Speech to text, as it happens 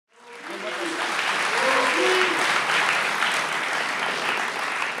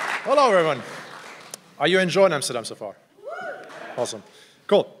Hello, everyone. Are you enjoying Amsterdam so far? Awesome.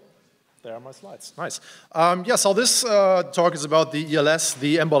 Cool. There are my slides. Nice. So this talk is about the ELS,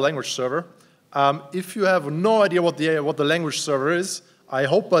 the Ember language server. If you have no idea what the language server is, I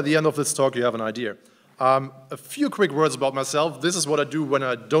hope by the end of this talk you have an idea. A few quick words about myself. This is what I do when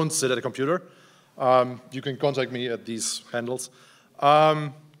I don't sit at a computer. You can contact me at these handles.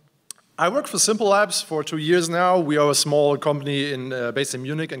 I work for Simple Labs for 2 years now. We are a small company based in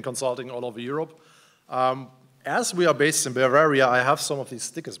Munich and consulting all over Europe. As we are based in Bavaria, I have some of these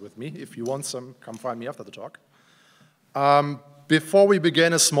stickers with me. If you want some, come find me after the talk. Before we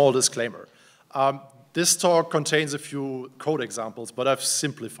begin, a small disclaimer. This talk contains a few code examples, but I've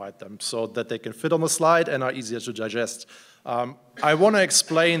simplified them so that they can fit on the slide and are easier to digest. I want to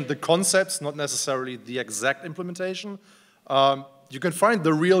explain the concepts, not necessarily the exact implementation. You can find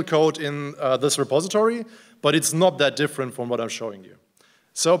the real code in this repository, but it's not that different from what I'm showing you.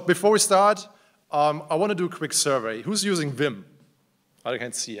 So before we start, I want to do a quick survey. Who's using Vim? I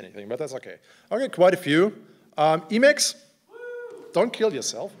can't see anything, but that's okay. Okay, quite a few. Emacs? Don't kill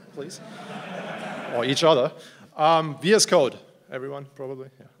yourself, please. Or each other. VS Code? Everyone, probably?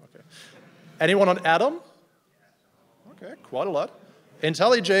 Yeah, okay. Anyone on Atom? Okay, quite a lot.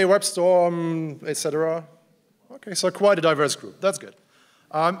 IntelliJ, WebStorm, etc. Okay, so quite a diverse group. That's good.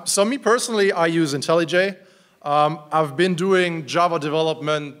 So me personally, I use IntelliJ. I've been doing Java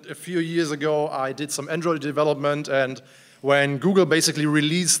development a few years ago. I did some Android development, and when Google basically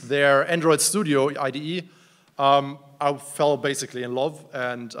released their Android Studio IDE, I fell basically in love,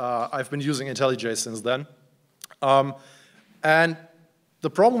 and I've been using IntelliJ since then. And the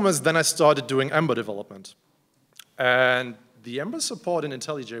problem is then I started doing Ember development. And the Ember support in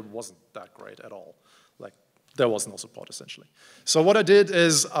IntelliJ wasn't that great at all. Like, there was no support, essentially. So what I did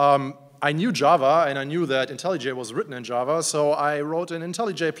is I knew Java, and I knew that IntelliJ was written in Java, so I wrote an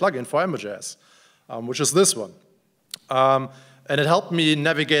IntelliJ plugin for Ember.js, which is this one. And it helped me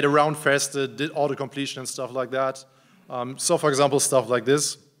navigate around faster, did auto-completion and stuff like that. So, for example, stuff like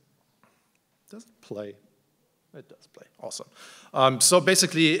this. Does it play? It does play. Awesome. So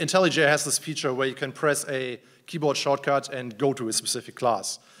basically, IntelliJ has this feature where you can press a keyboard shortcut and go to a specific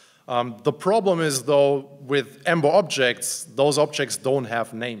class. The problem is, though, with Ember objects, those objects don't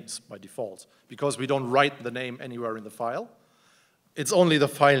have names by default because we don't write the name anywhere in the file. It's only the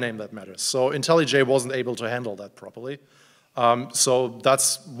file name that matters. So IntelliJ wasn't able to handle that properly. So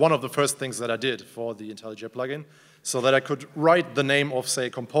that's one of the first things that I did for the IntelliJ plugin, so that I could write the name of, say, a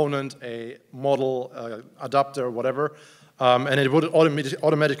component, a model, adapter, whatever, and it would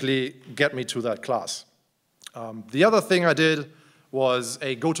automatically get me to that class. The other thing I did was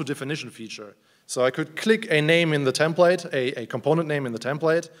a go-to-definition feature. So I could click a name in the template, a component name in the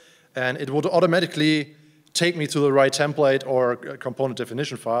template, and it would automatically take me to the right template or component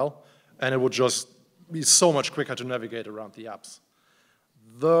definition file, and it would just be so much quicker to navigate around the apps.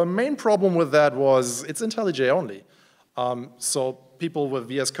 The main problem with that was it's IntelliJ only. So people with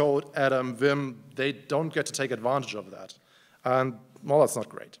VS Code, Atom, Vim, they don't get to take advantage of that. And, well, that's not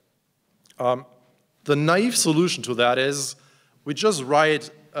great. The naive solution to that is we just write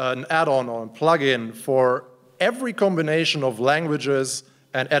an add-on or a plugin for every combination of languages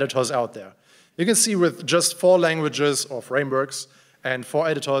and editors out there. You can see with just 4 languages or frameworks and 4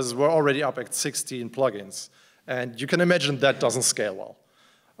 editors, we're already up at 16 plugins. And you can imagine that doesn't scale well.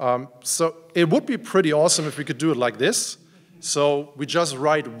 So it would be pretty awesome if we could do it like this. So we just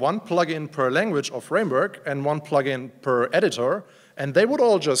write 1 plugin per language or framework and 1 plugin per editor, and they would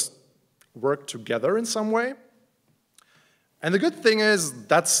all just work together in some way. And the good thing is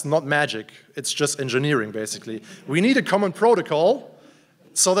that's not magic. It's just engineering, basically. We need a common protocol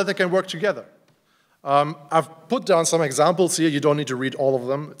so that they can work together. I've put down some examples here. You don't need to read all of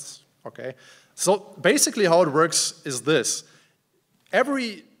them. It's okay. So basically how it works is this.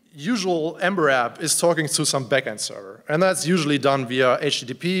 Every usual Ember app is talking to some backend server, and that's usually done via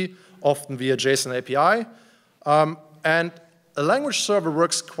HTTP, often via JSON API. And a language server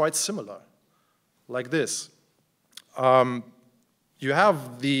works quite similar, like this. You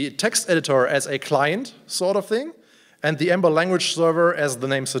have the text editor as a client sort of thing, and the Ember language server, as the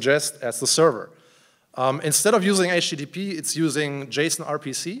name suggests, as the server. Instead of using HTTP, it's using JSON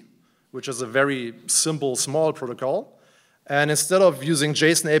RPC, which is a very simple, small protocol. And instead of using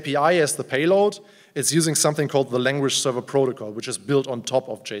JSON API as the payload, it's using something called the language server protocol, which is built on top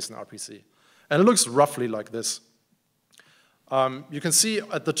of JSON RPC. And it looks roughly like this. You can see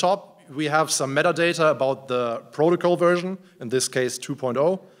at the top, we have some metadata about the protocol version, in this case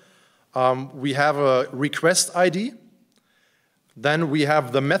 2.0. We have a request ID. Then we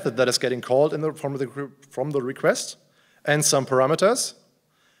have the method that is getting called from the request and some parameters.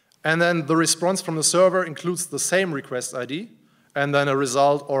 And then the response from the server includes the same request ID, and then a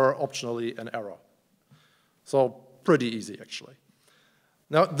result or optionally an error. So pretty easy, actually.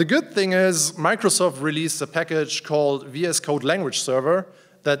 Now, the good thing is Microsoft released a package called VS Code Language Server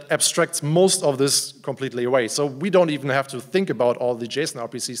that abstracts most of this completely away. So we don't even have to think about all the JSON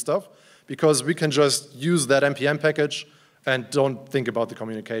RPC stuff, because we can just use that NPM package and don't think about the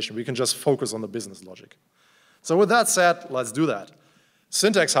communication. We can just focus on the business logic. So with that said, let's do that.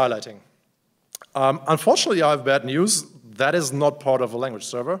 Syntax highlighting. Unfortunately, I have bad news. That is not part of a language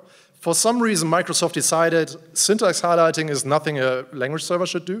server. For some reason, Microsoft decided syntax highlighting is nothing a language server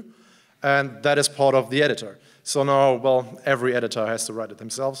should do, and that is part of the editor. So now, well, every editor has to write it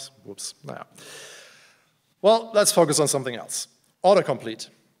themselves. Whoops. Nah. Well, let's focus on something else. Autocomplete.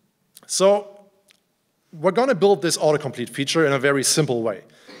 So we're going to build this autocomplete feature in a very simple way.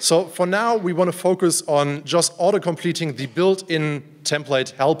 So for now, we want to focus on just autocompleting the built-in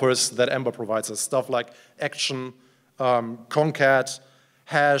template helpers that Ember provides us, stuff like action, concat,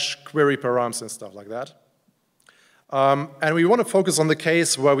 hash, query params, and stuff like that. And we want to focus on the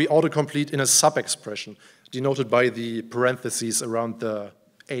case where we autocomplete in a sub-expression, denoted by the parentheses around the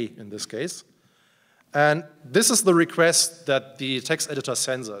A in this case. And this is the request that the text editor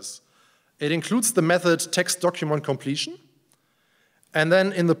sends us. It includes the method text document completion. And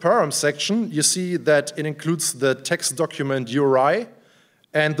then in the param section, you see that it includes the text document URI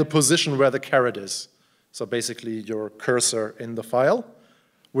and the position where the caret is. So basically your cursor in the file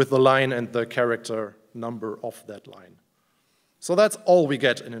with the line and the character number of that line. So that's all we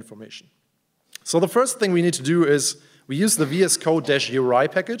get in information. So the first thing we need to do is we use the VS Code-URI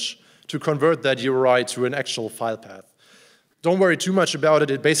package to convert that URI to an actual file path. Don't worry too much about it.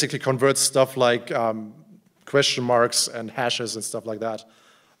 It basically converts stuff like question marks and hashes and stuff like that.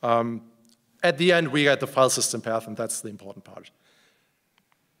 At the end, we get the file system path, and that's the important part.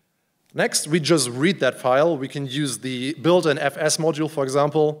 Next, we just read that file. We can use the build and FS module, for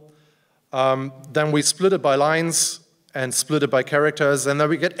example. Then we split it by lines and split it by characters, and then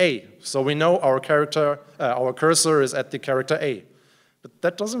we get A. So we know our cursor is at the character A. But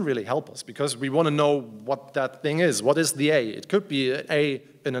that doesn't really help us, because we want to know what that thing is. What is the A? It could be an A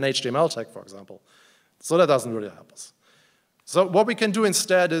in an HTML tag, for example. So that doesn't really help us. So what we can do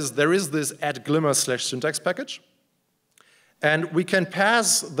instead is there is this @glimmer/syntax package. And we can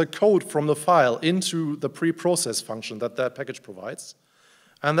pass the code from the file into the preprocess function that that package provides.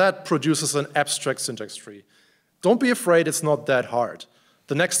 And that produces an abstract syntax tree. Don't be afraid, it's not that hard.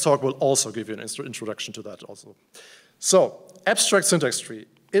 The next talk will also give you an introduction to that also. So, abstract syntax tree.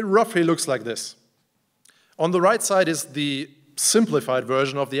 It roughly looks like this. On the right side is the simplified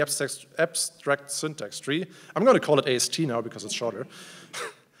version of the abstract syntax tree. I'm going to call it AST now because it's shorter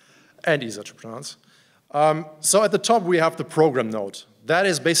and easier to pronounce. So at the top, we have the program node. That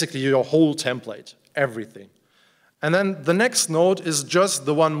is basically your whole template, everything. And then the next node is just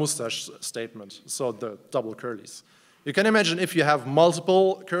the one mustache statement, so the double curlies. You can imagine if you have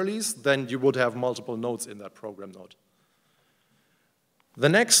multiple curlies, then you would have multiple nodes in that program node. The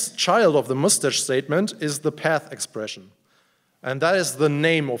next child of the mustache statement is the path expression. And that is the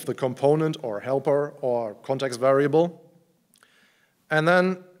name of the component or helper or context variable. And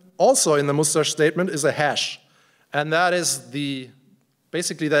then also in the mustache statement is a hash. And that is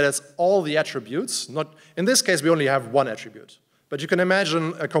basically that is all the attributes. In this case, we only have one attribute. But you can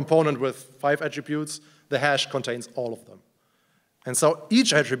imagine a component with 5 attributes. The hash contains all of them. And so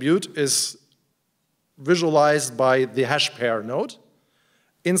each attribute is visualized by the hash pair node.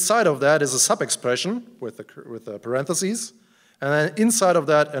 Inside of that is a sub-expression with the parentheses. And then inside of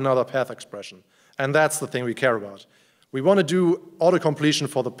that, another path expression. And that's the thing we care about. We want to do autocompletion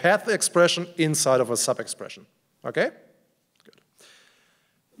for the path expression inside of a sub-expression. Okay? Good.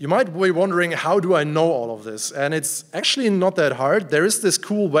 You might be wondering, how do I know all of this? And it's actually not that hard. There is this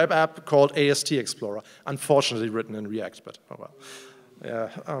cool web app called AST Explorer, unfortunately written in React, but oh well.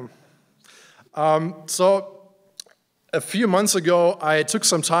 Yeah. So a few months ago, I took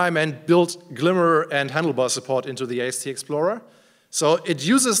some time and built Glimmer and handlebar support into the AST Explorer. So it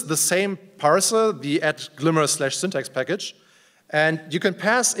uses the same parser, the @glimmer/syntax package, and you can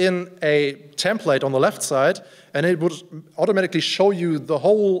pass in a template on the left side, and it would automatically show you the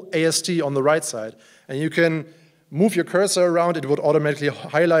whole AST on the right side. And you can move your cursor around, it would automatically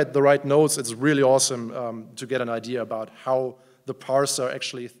highlight the right nodes. It's really awesome to get an idea about how the parser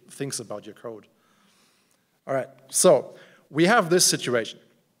actually thinks about your code. All right, so we have this situation.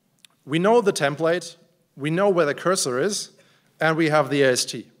 We know the template, we know where the cursor is, and we have the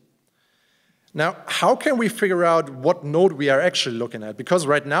AST. Now, how can we figure out what node we are actually looking at? Because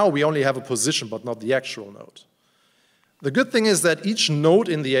right now we only have a position, but not the actual node. The good thing is that each node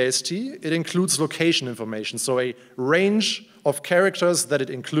in the AST, it includes location information, so a range of characters that it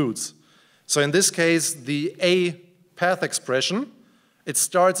includes. So in this case, the A path expression, it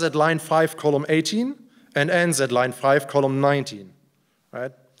starts at line 5, column 18, and ends at line 5, column 19,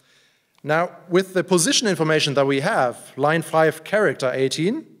 right? Now, with the position information that we have, line 5, character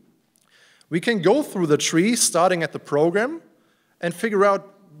 18, we can go through the tree starting at the program and figure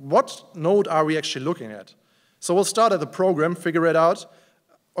out what node are we actually looking at. So we'll start at the program, figure it out.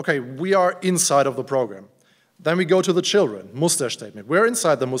 Okay, we are inside of the program. Then we go to the children, muster statement. We're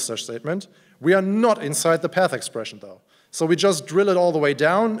inside the muster statement. We are not inside the path expression, though. So we just drill it all the way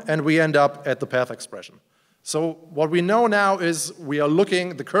down, and we end up at the path expression. So what we know now is we are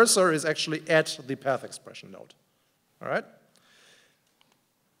looking, the cursor is actually at the path expression node. All right?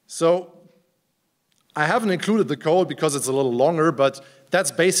 So I haven't included the code because it's a little longer, but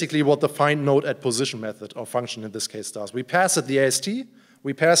that's basically what the find node at position method, or function in this case, does. We pass it the AST,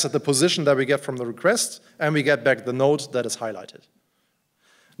 we pass it the position that we get from the request, and we get back the node that is highlighted.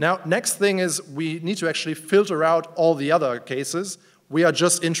 Now, next thing is we need to actually filter out all the other cases. We are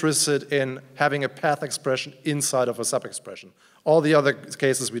just interested in having a path expression inside of a sub-expression. All the other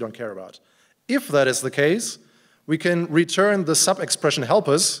cases we don't care about. If that is the case, we can return the sub-expression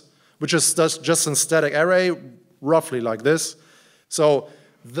helpers, which is just a static array, roughly like this. So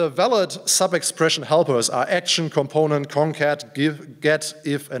the valid sub-expression helpers are action, component, concat, give, get,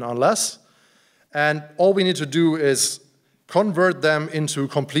 if, and unless. And all we need to do is convert them into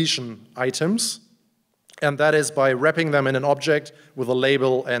completion items, and that is by wrapping them in an object with a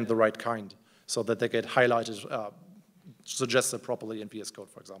label and the right kind, so that they get highlighted, suggested properly in VS Code,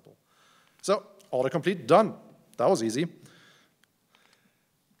 for example. So autocomplete, done. That was easy.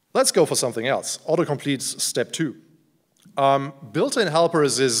 Let's go for something else. Autocomplete step 2. Built-in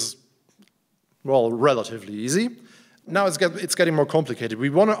helpers is, well, relatively easy. Now it's getting more complicated. We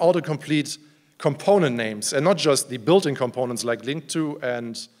want to autocomplete component names, and not just the built-in components like link to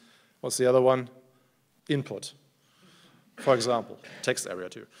and, what's the other one? Input, for example, text area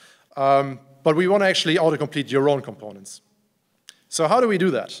too. But we want to actually autocomplete your own components. So how do we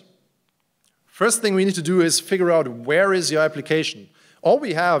do that? First thing we need to do is figure out where is your application. All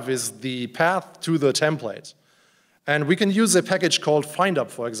we have is the path to the template. And we can use a package called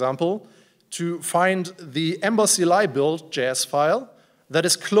findup, for example, to find the Ember CLI build JS file that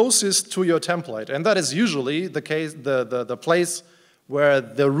is closest to your template. And that is usually the case, the place where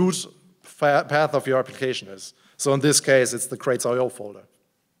the root path of your application is. So in this case, it's the crates.io folder.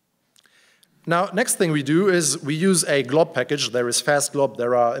 Now, next thing we do is we use a glob package. There is fastglob.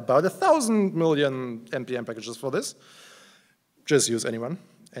 There are about 1,000 million NPM packages for this. Just use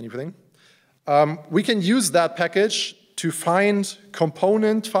anything. We can use that package to find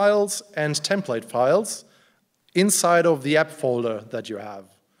component files and template files inside of the app folder that you have.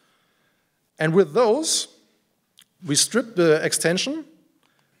 And with those, we strip the extension.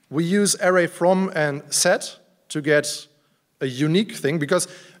 We use array from and set to get a unique thing, because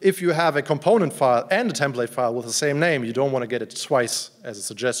if you have a component file and a template file with the same name, you don't want to get it twice as a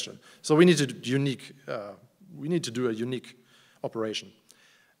suggestion. So we need to do a unique operation.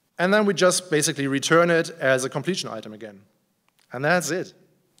 And then we just basically return it as a completion item again. And that's it.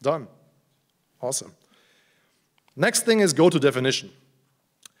 Done. Awesome. Next thing is go to definition.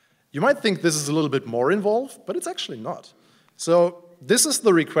 You might think this is a little bit more involved, but it's actually not. So this is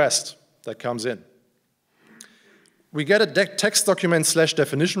the request that comes in. We get a text document /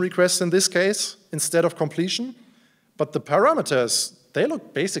 definition request in this case instead of completion, but the parameters, they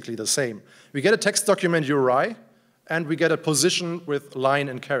look basically the same. We get a text document URI, and we get a position with line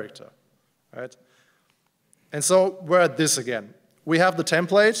and character, right? And so we're at this again. We have the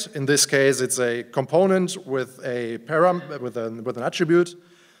template. In this case, it's a component with a with an attribute.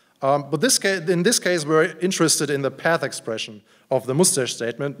 But in this case, we're interested in the path expression of the muster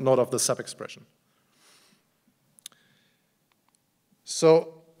statement, not of the sub-expression.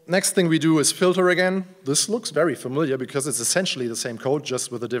 So next thing we do is filter again. This looks very familiar because it's essentially the same code,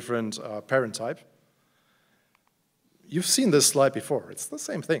 just with a different parent type. You've seen this slide before. It's the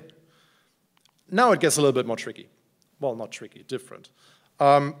same thing. Now it gets a little bit more tricky. Well, not tricky, different.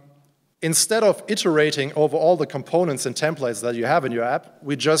 Instead of iterating over all the components and templates that you have in your app,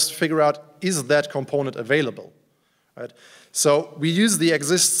 we just figure out, is that component available? Right? So we use the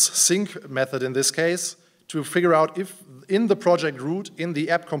exists sync method in this case to figure out if in the project root, in the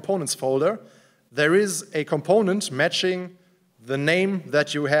app components folder, there is a component matching the name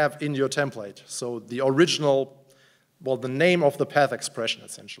that you have in your template. So the original, well, the name of the path expression,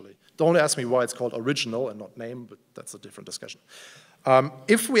 essentially. Don't ask me why it's called original and not name, but that's a different discussion.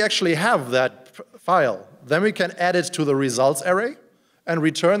 If we actually have that file, then we can add it to the results array and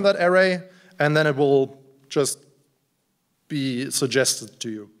return that array, and then it will just be suggested to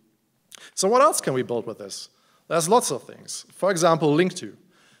you. So what else can we build with this? There's lots of things. For example, link to.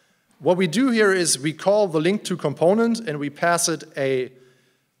 What we do here is we call the link to component and we pass it a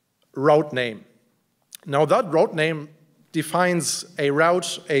route name. Now that route name defines a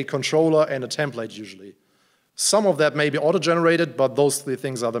route, a controller, and a template usually. Some of that may be auto-generated, but those three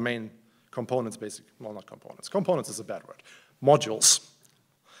things are the main components, basically. Well, not components. Components is a bad word. Modules.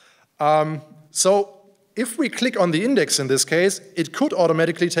 So if we click on the index in this case, it could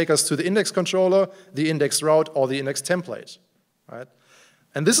automatically take us to the index controller, the index route, or the index template, right?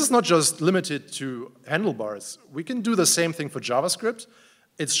 And this is not just limited to handlebars. We can do the same thing for JavaScript.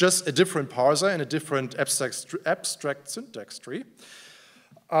 It's just a different parser and a different abstract syntax tree.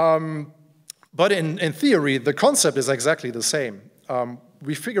 But in theory, the concept is exactly the same.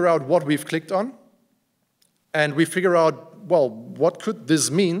 We figure out what we've clicked on, and we figure out, well, what could this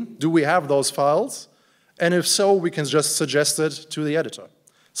mean? Do we have those files? And if so, we can just suggest it to the editor.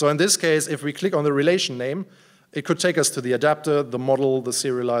 So in this case, if we click on the relation name, it could take us to the adapter, the model, the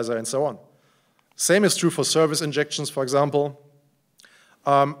serializer, and so on. Same is true for service injections, for example.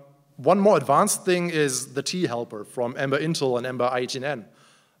 One more advanced thing is the T helper from Ember Intel and Ember I18N.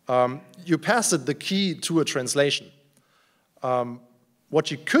 You pass it the key to a translation.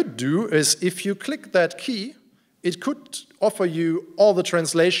 What you could do is if you click that key, it could offer you all the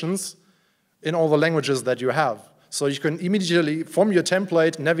translations in all the languages that you have. So you can immediately, from your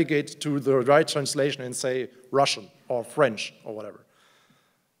template, navigate to the right translation in, say, Russian or French or whatever.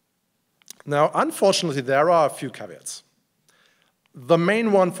 Now, unfortunately, there are a few caveats. The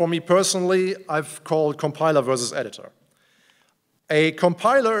main one for me personally, I've called compiler versus editor. A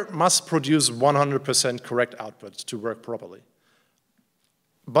compiler must produce 100% correct output to work properly.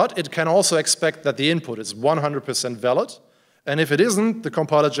 But it can also expect that the input is 100% valid, and if it isn't, the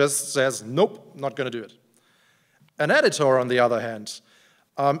compiler just says, nope, not going to do it. An editor, on the other hand,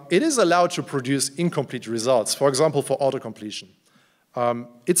 it is allowed to produce incomplete results, for example, for autocompletion.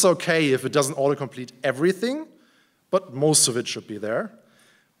 It's okay if it doesn't autocomplete everything, but most of it should be there.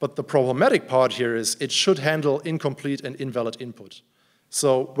 But the problematic part here is it should handle incomplete and invalid input.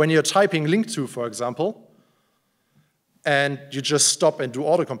 So when you're typing link to, for example, and you just stop and do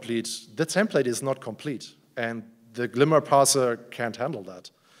autocomplete, the template is not complete, and the Glimmer parser can't handle that.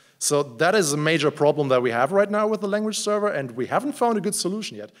 So that is a major problem that we have right now with the language server, and we haven't found a good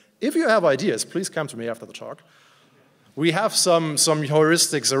solution yet. If you have ideas, please come to me after the talk. We have some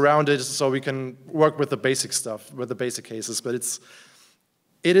heuristics around it, so we can work with the basic stuff, with the basic cases, but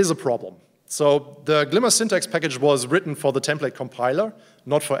it is a problem. So the Glimmer syntax package was written for the template compiler,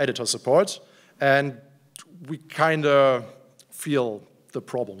 not for editor support, and we kind of feel the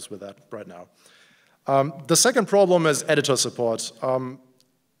problems with that right now. The second problem is editor support.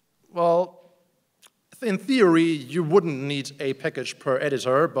 Well, in theory, you wouldn't need a package per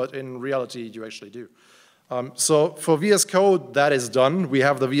editor, but in reality, you actually do. So for VS Code, that is done. We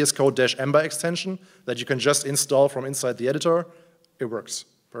have the VS Code-Ember extension that you can just install from inside the editor. It works.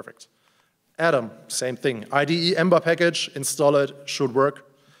 Perfect. Atom, same thing. IDE Ember package, install it, should work.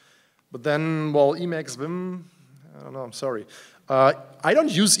 But then, well, Emacs, Vim, I don't know, I'm sorry. I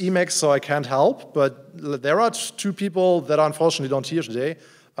don't use Emacs, so I can't help, but there are two people that unfortunately don't here today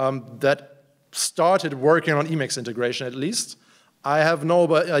that started working on Emacs integration at least. I have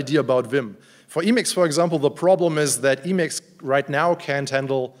no idea about Vim. For Emacs, for example, the problem is that Emacs right now can't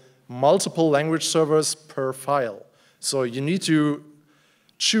handle multiple language servers per file. So you need to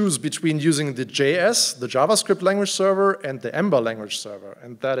choose between using the JS, the JavaScript language server, and the Ember language server,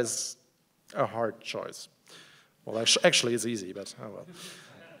 and that is a hard choice. Well, actually, it's easy, but oh well.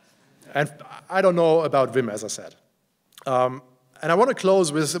 And I don't know about Vim, as I said. And I want to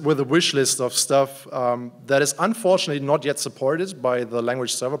close with a wish list of stuff that is unfortunately not yet supported by the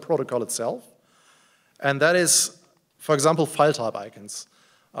language server protocol itself. And that is, for example, file type icons.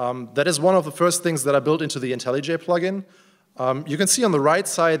 That is one of the first things that I built into the IntelliJ plugin. You can see on the right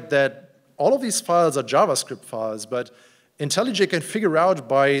side that all of these files are JavaScript files, but IntelliJ can figure out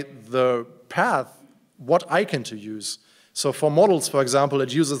by the path what icon to use. So for models, for example,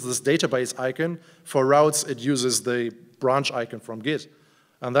 it uses this database icon. For routes, it uses the branch icon from Git.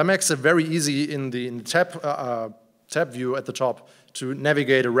 And that makes it very easy in the tab view at the top to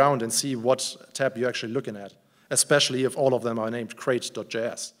navigate around and see what tab you're actually looking at, especially if all of them are named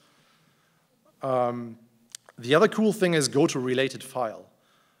crate.js. The other cool thing is go to related file.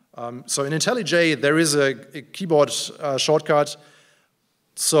 So in IntelliJ, there is a keyboard shortcut.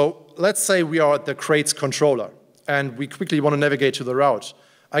 So let's say we are at the crates controller, and we quickly want to navigate to the route.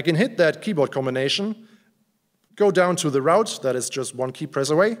 I can hit that keyboard combination, go down to the route, that is just one key press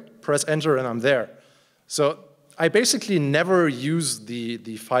away, press enter, and I'm there. So I basically never use the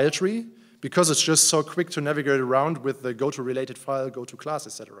file tree because it's just so quick to navigate around with the go to related file, go to class,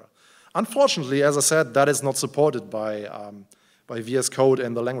 etc. Unfortunately, as I said, that is not supported by VS Code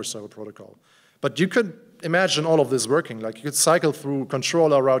and the language server protocol. But you could imagine all of this working. Like you could cycle through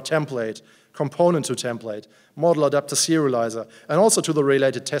controller route template, component to template, model adapter serializer, and also to the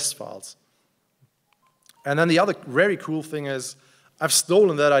related test files. And then the other very cool thing is I've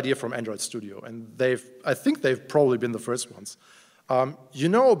stolen that idea from Android Studio, and I think they've probably been the first ones. You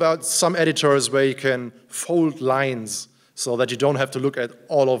know about some editors where you can fold lines so that you don't have to look at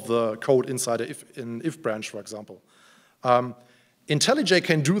all of the code inside an if branch, for example. IntelliJ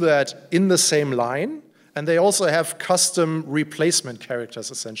can do that in the same line, and they also have custom replacement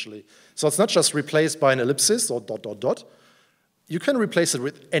characters, essentially. So it's not just replaced by an ellipsis or ... You can replace it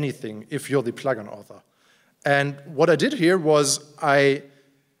with anything if you're the plugin author. And what I did here was I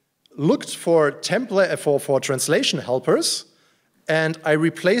looked for translation helpers, and I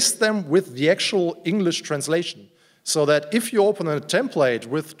replaced them with the actual English translation, so that if you open a template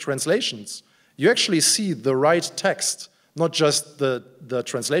with translations, you actually see the right text, not just the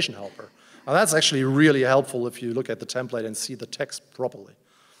translation helper. And that's actually really helpful if you look at the template and see the text properly.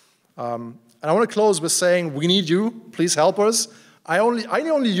 And I want to close with saying, we need you, please help us. I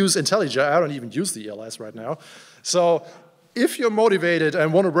only use IntelliJ, I don't even use the ELS right now. So if you're motivated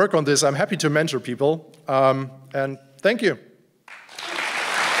and want to work on this, I'm happy to mentor people. And thank you.